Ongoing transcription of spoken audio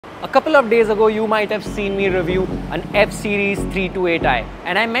A couple of days ago, you might have seen me review an F-Series 328i,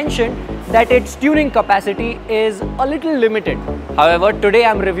 and I mentioned that its tuning capacity is a little limited. However, today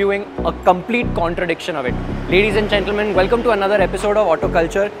I'm reviewing a complete contradiction of it. Ladies and gentlemen, welcome to another episode of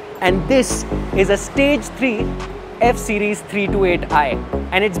Autoculture, and this is a Stage 3 F-Series 328i,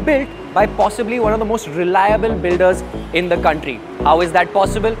 and it's built by possibly one of the most reliable builders in the country. How is that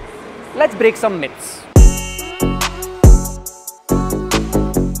possible? Let's break some myths.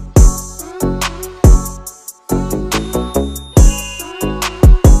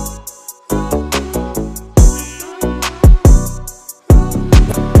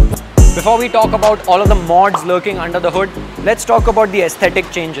 Before we talk about all of the mods lurking under the hood, let's talk about the aesthetic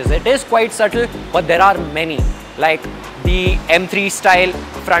changes. It is quite subtle, but there are many, like the M3 style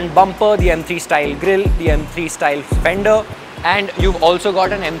front bumper, the M3 style grille, the M3 style fender, and you've also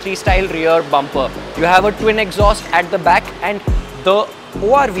got an M3 style rear bumper. You have a twin exhaust at the back, and the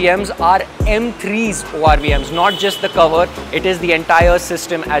ORVMs are M3's ORVMs, not just the cover. It is the entire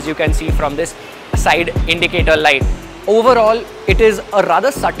system, as you can see from this side indicator light. Overall, it is a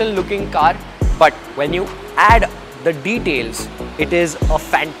rather subtle looking car, but when you add the details, it is a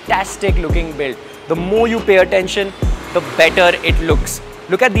fantastic looking build. The more you pay attention, the better it looks.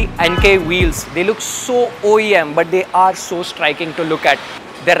 Look at the NK wheels. They look so OEM, but they are so striking to look at.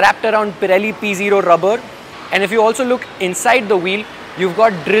 They're wrapped around Pirelli P0 rubber, and if you also look inside the wheel, you've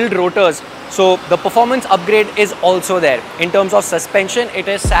got drilled rotors. So the performance upgrade is also there. In terms of suspension, it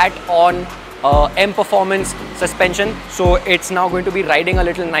is sat on M Performance suspension, so it's now going to be riding a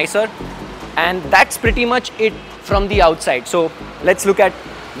little nicer, and that's pretty much it from the outside. So let's look at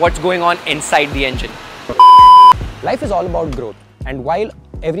what's going on inside the engine. Life is all about growth, and while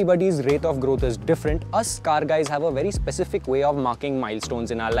everybody's rate of growth is different, us car guys have a very specific way of marking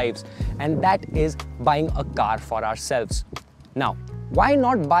milestones in our lives, and that is buying a car for ourselves. Now, why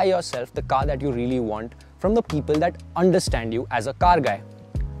not buy yourself the car that you really want from the people that understand you as a car guy?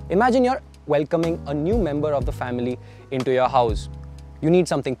 Imagine you're welcoming a new member of the family into your house. You need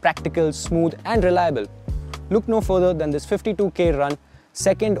something practical, smooth and reliable. Look no further than this 52k run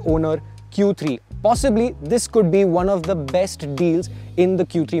second owner Q3. Possibly this could be one of the best deals in the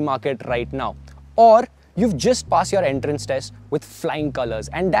Q3 market right now. Or you've just passed your entrance test with flying colors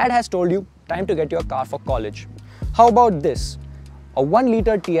and dad has told you time to get your car for college. How about this? A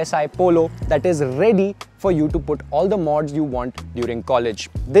 1-liter TSI Polo that is ready for you to put all the mods you want during college.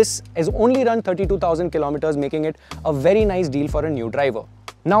 This is only run 32,000 kilometers, making it a very nice deal for a new driver.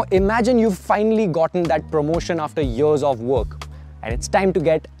 Now imagine you've finally gotten that promotion after years of work, and it's time to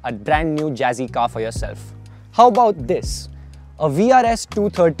get a brand new jazzy car for yourself. How about this? A VRS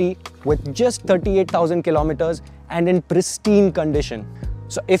 230 with just 38,000 kilometers and in pristine condition.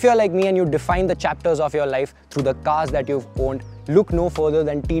 So if you're like me and you define the chapters of your life through the cars that you've owned, look no further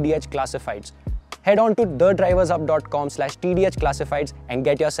than TDH Classifieds. Head on to thedrivershub.com/TDH Classifieds and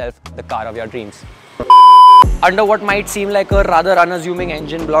get yourself the car of your dreams. Under what might seem like a rather unassuming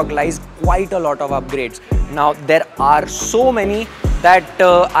engine block lies quite a lot of upgrades. Now there are so many that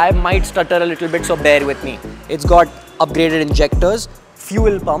I might stutter a little bit, so bear with me. It's got upgraded injectors,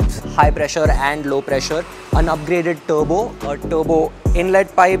 fuel pumps, high pressure and low pressure, an upgraded turbo, a turbo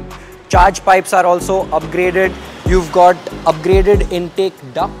inlet pipe, charge pipes are also upgraded. You've got upgraded intake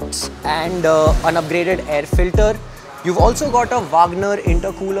ducts and an upgraded air filter. You've also got a Wagner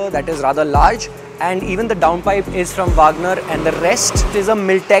intercooler that is rather large, and even the downpipe is from Wagner, and the rest is a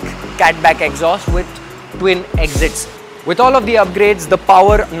Miltech catback exhaust with twin exits. With all of the upgrades, the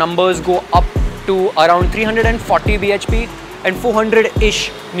power numbers go up to around 340 bhp and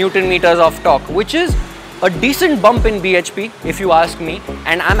 400-ish Newton meters of torque, which is a decent bump in bhp if you ask me,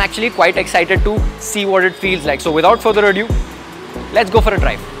 and I'm actually quite excited to see what it feels like. So without further ado, let's go for a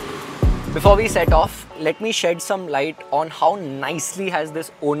drive. Before we set off, let me shed some light on how nicely has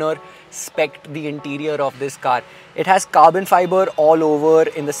this owner spec'd the interior of this car. It has carbon fiber all over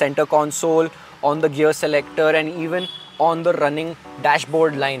in the center console, on the gear selector, and even on the running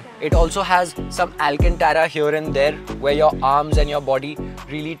dashboard line. It also has some Alcantara here and there where your arms and your body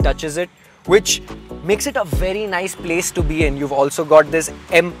really touches it, which makes it a very nice place to be in. You've also got this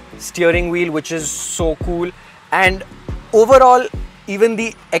M steering wheel, which is so cool, and overall even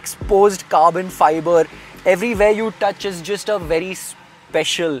the exposed carbon fiber everywhere you touch is just a very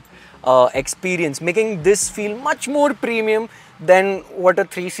special experience, making this feel much more premium than what a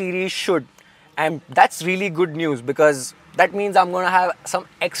 3 Series should. And that's really good news, because that means I'm going to have some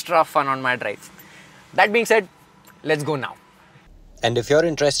extra fun on my drive. That being said, let's go now. And if you're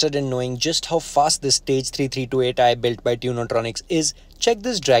interested in knowing just how fast this Stage 3 328i built by TuneOTronics is, check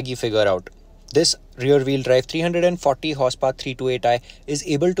this draggy figure out. This rear-wheel drive 340 horsepower 328i is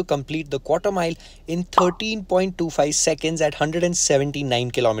able to complete the quarter mile in 13.25 seconds at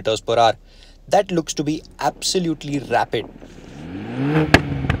 179 kilometers per hour. That looks to be absolutely rapid.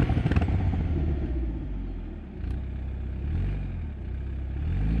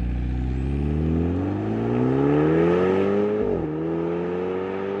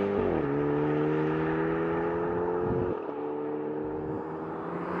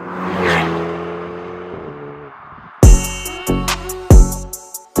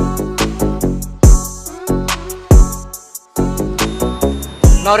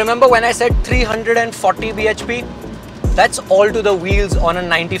 Now remember when I said 340 bhp, that's all to the wheels on a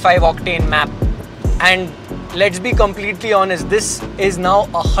 95 octane map. And let's be completely honest, this is now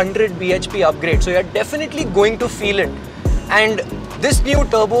a 100 bhp upgrade, so you're definitely going to feel it. And this new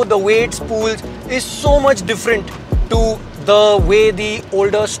turbo, the way it spools is so much different to the way the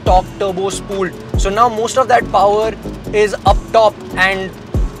older stock turbo spooled. So now most of that power is up top, and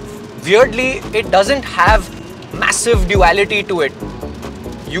weirdly it doesn't have massive duality to it.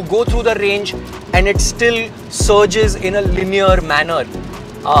 You go through the range and it still surges in a linear manner.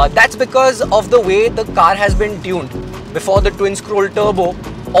 That's because of the way the car has been tuned. Before, the twin scroll turbo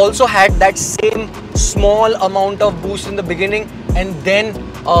also had that same small amount of boost in the beginning and then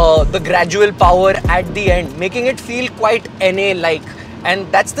the gradual power at the end, making it feel quite NA-like. And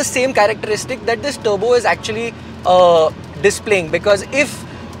that's the same characteristic that this turbo is actually displaying, because if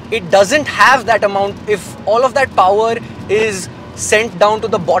it doesn't have that amount, if all of that power is sent down to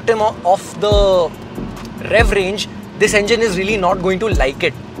the bottom of the rev range, this engine is really not going to like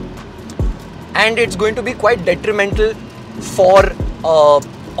it, and it's going to be quite detrimental for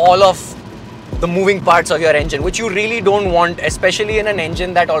all of the moving parts of your engine, which you really don't want, especially in an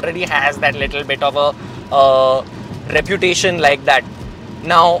engine that already has that little bit of a reputation like that.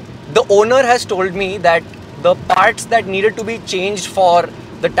 Now, the owner has told me that the parts that needed to be changed for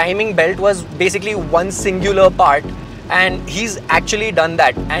the timing belt was basically one singular part, and he's actually done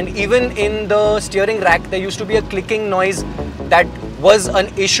that. And even in the steering rack, there used to be a clicking noise that was an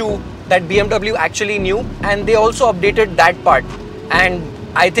issue that BMW actually knew, and they also updated that part. And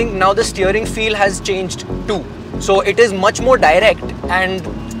I think now the steering feel has changed too, so it is much more direct,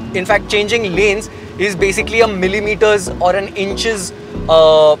 and in fact changing lanes is basically a millimeters or an inches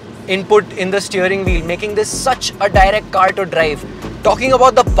input in the steering wheel, making this such a direct car to drive. Talking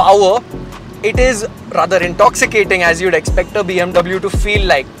about the power, it is rather intoxicating, as you'd expect a BMW to feel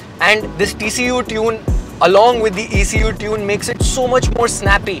like. And this TCU tune along with the ECU tune makes it so much more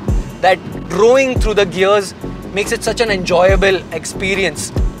snappy that rowing through the gears makes it such an enjoyable experience.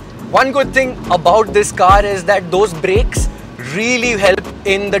 One good thing about this car is that those brakes really help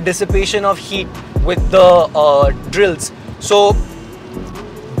in the dissipation of heat with the drills. So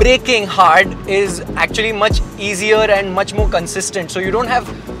braking hard is actually much easier and much more consistent, so you don't have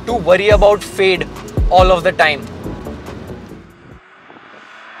to worry about fade all of the time.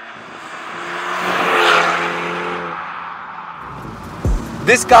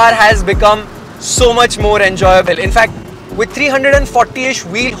 This car has become so much more enjoyable. In fact, with 340-ish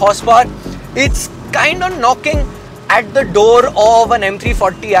wheel horsepower, it's kind of knocking at the door of an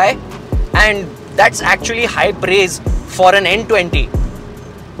M340i, and that's actually high praise for an N20.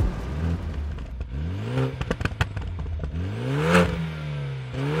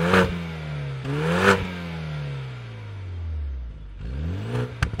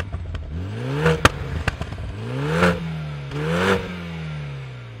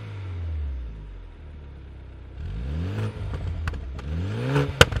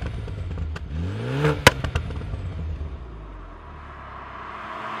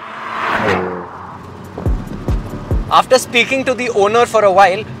 After speaking to the owner for a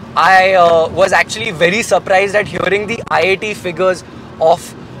while, I was actually very surprised at hearing the IAT figures of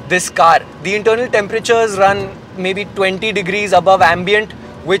this car. The internal temperatures run maybe 20 degrees above ambient,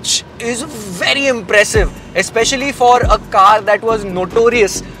 which is very impressive, especially for a car that was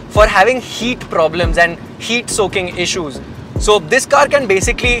notorious for having heat problems and heat soaking issues. So this car can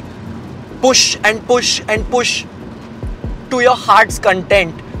basically push and push and push to your heart's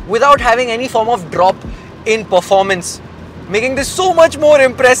content without having any form of drop in performance, making this so much more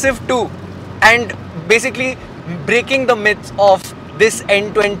impressive too, and basically breaking the myth of this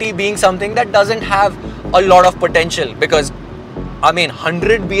N20 being something that doesn't have a lot of potential. Because I mean,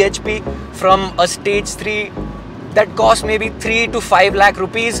 100 bhp from a stage 3 that costs maybe 3 to 5 lakh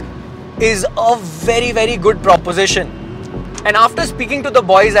rupees is a very good proposition. And after speaking to the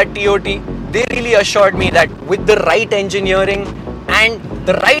boys at TOT, they really assured me that with the right engineering and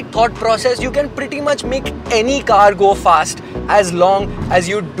the right thought process, you can pretty much make any car go fast as long as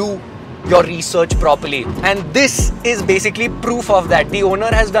you do your research properly. And this is basically proof of that. The owner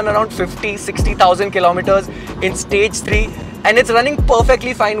has done around 50-60,000 kilometers in stage 3 and it's running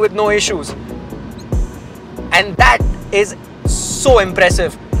perfectly fine with no issues. And that is so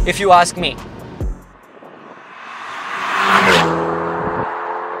impressive if you ask me.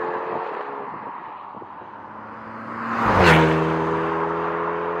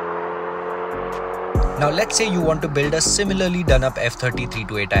 Now let's say you want to build a similarly done up F30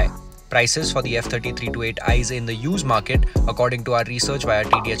 328i. Prices for the F30 328i's in the used market, according to our research via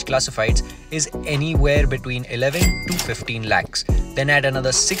TDH Classifieds, is anywhere between 11 to 15 lakhs. Then add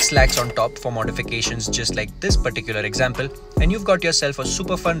another 6 lakhs on top for modifications just like this particular example, and you've got yourself a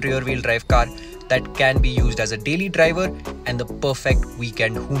super fun rear wheel drive car that can be used as a daily driver and the perfect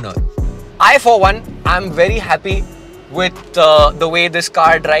weekend hooner. I for one, am very happy with the way this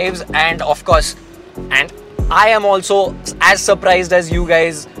car drives, and of course, and I am also as surprised as you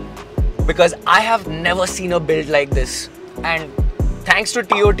guys because I have never seen a build like this. And thanks to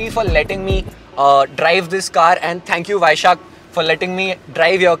TOT for letting me drive this car, and thank you Vaishak for letting me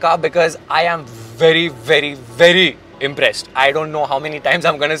drive your car, because I am very, very, very impressed. I don't know how many times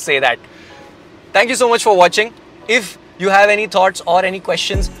I'm gonna say that. Thank you so much for watching. If you have any thoughts or any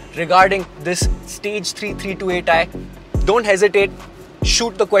questions regarding this Stage 3 328i, don't hesitate.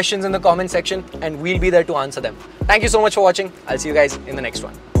 Shoot the questions in the comment section and we'll be there to answer them. Thank you so much for watching. I'll see you guys in the next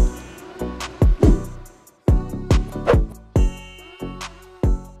one.